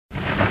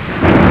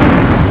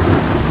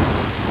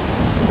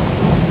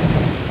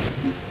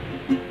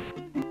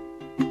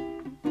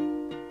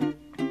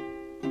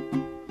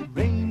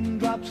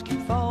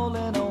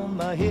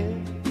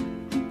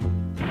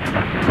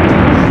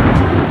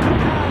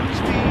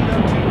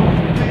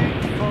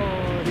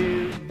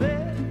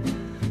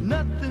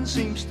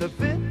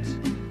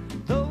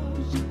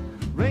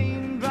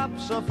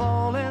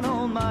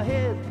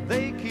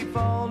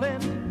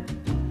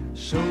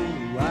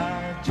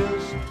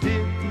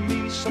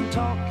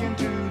talking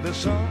to the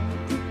sun.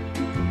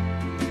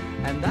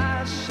 And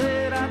I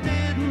said I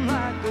didn't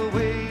like the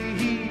way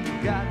he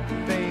got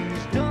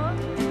things done.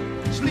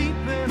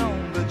 Sleeping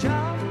on the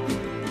job,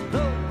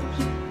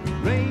 those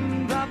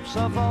raindrops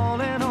are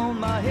falling on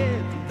my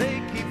head.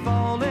 They keep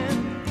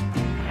falling,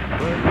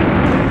 but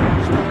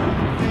there's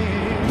one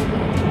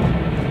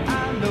thing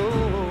I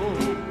know.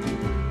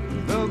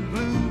 The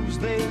blues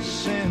they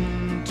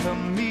send to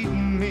meet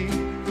me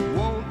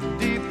won't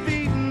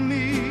defeat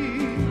me.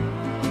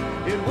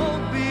 It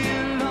won't be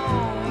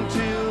long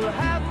till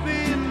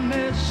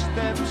happiness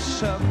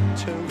steps up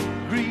to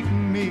greet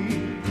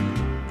me.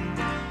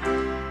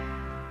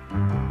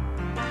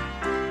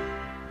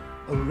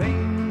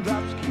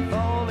 Raindrops keep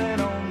falling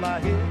on my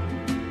head,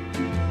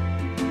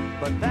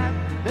 but that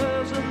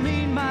doesn't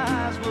mean my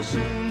eyes will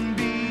soon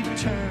be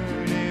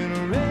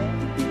turning red.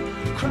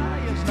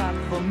 Crying's not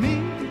for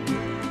me,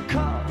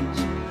 'cause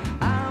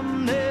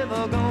I'm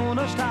never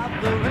gonna stop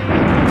the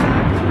rain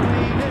by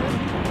complaining,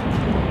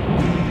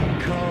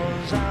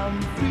 because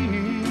I'm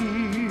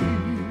free.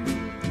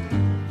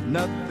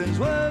 Nothing's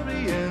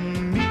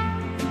worrying me.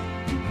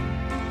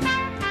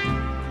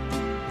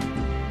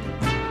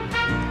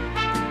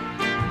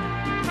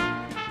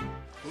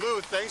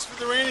 Lou, thanks for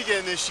the rain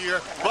again this year,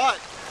 but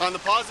on the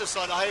positive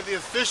side, I have the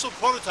official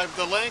prototype of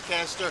the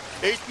Lancaster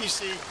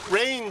HBC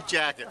rain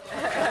jacket.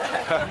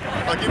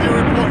 I'll give you a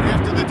report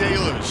after the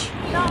deluge.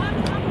 No,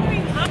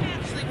 I'm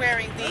actually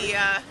wearing the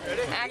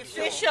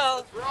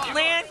official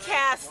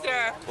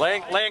Lancaster.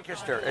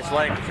 Lancaster. It's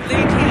Lancaster.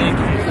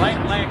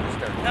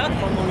 Lancaster. Okay.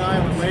 From Long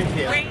Island,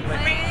 Lancaster.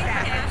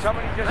 Lancaster.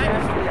 Somebody just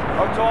asked me,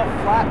 oh, it's all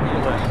flat you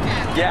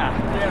live. Yeah.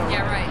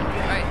 Yeah, right.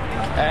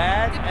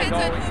 And Depends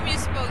on whom you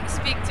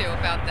speak to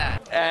about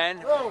that.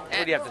 And what do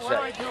you have to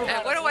say?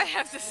 And what do I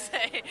have to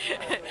say?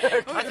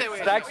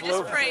 Thanks,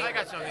 Lou. I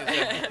got something to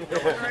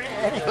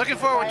say. Looking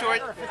forward to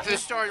it, to the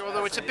start,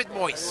 although it's a bit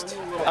moist.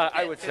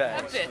 I would say.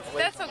 A bit.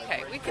 That's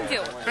okay. We can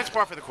deal with it. That's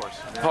par for the course.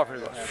 Par for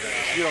the course.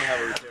 You don't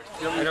have a route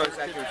there. I know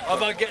exactly. How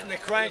about getting the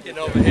cranking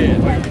over here?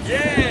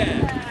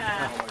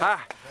 Yeah!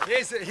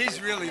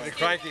 He's really the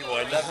cranky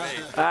one, not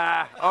me.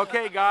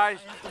 Okay, guys,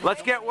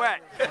 let's get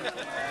wet.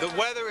 The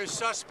weather is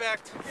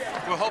suspect.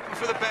 We're hoping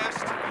for the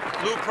best.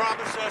 Lou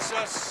promised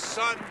us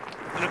sun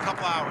in a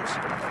couple hours.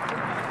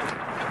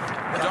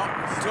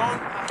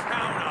 Don't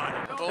count on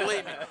it.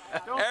 Believe me.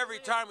 Every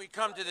time we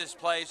come to this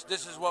place,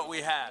 this is what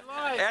we have.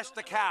 Ask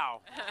the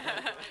cow.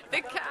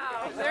 The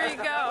cow. There you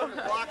go.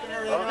 Blocking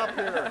everything up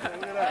here.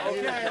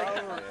 Okay.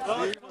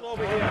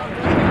 Over here.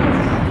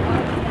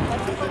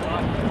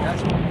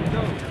 That's what we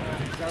do.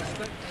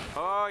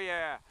 Oh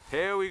yeah,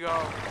 here we go.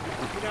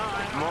 You know,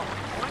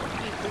 what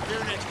we could do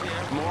next year,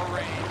 More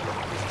rain.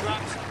 is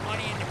drop some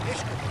money in the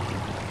fish pool.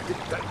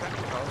 That's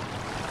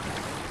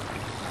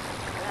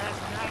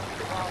not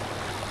the problem.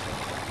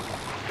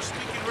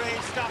 Speaking rain,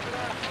 stop it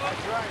up.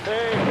 That's right.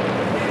 Hey.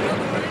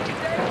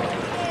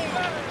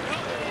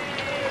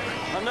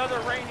 Another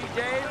rainy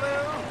day,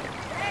 Lou?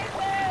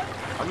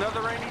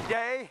 Another rainy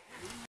day?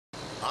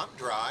 I'm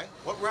dry.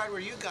 What ride were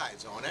you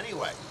guys on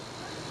anyway?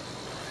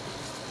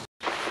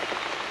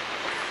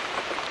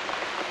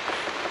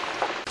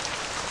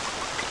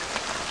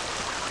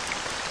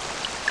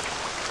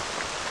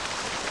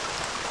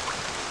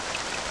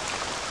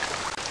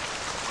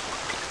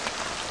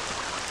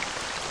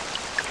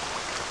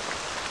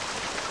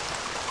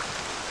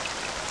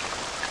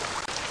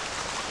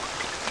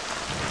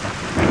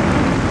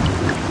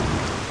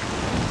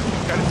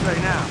 Gotta say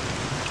now.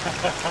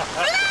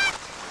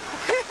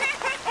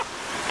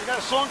 You got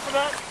a song for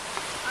that?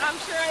 I'm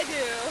sure I do.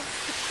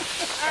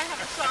 I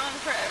have a song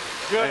for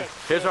everything. Good.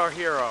 Here's our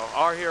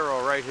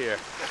hero right here.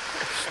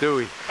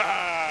 Stewie.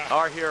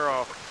 Our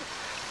hero.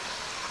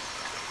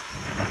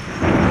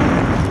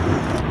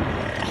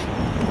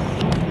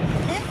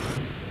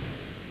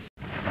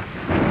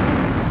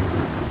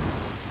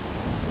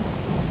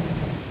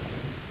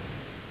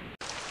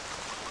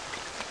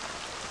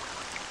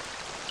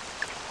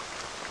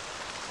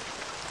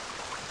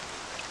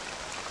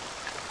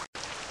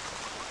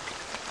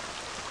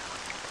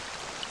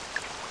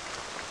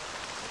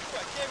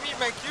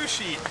 My cue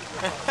sheet.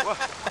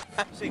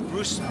 See,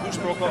 Bruce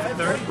broke off at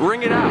 30.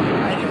 Ring it out.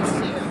 I didn't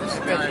see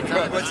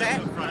it. What's that?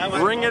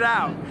 Ring it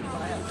out.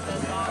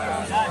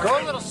 Go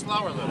a little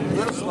slower, a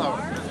little slower.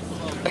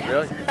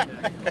 Really?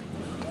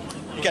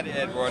 You got to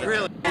add water.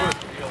 Really?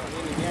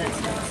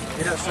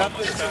 You know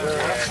something?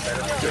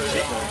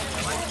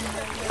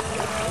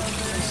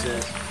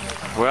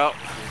 Well,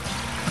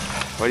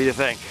 what do you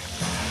think?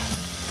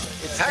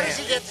 How does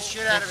he get the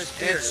shit out of his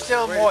beard? It's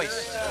still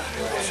moist.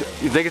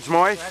 You think it's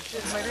moist?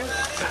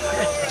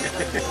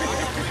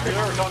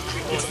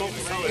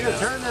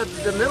 Turn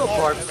the middle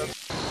part.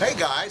 Hey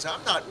guys,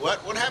 I'm not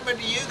wet. What happened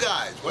to you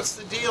guys? What's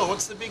the deal?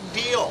 What's the big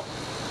deal?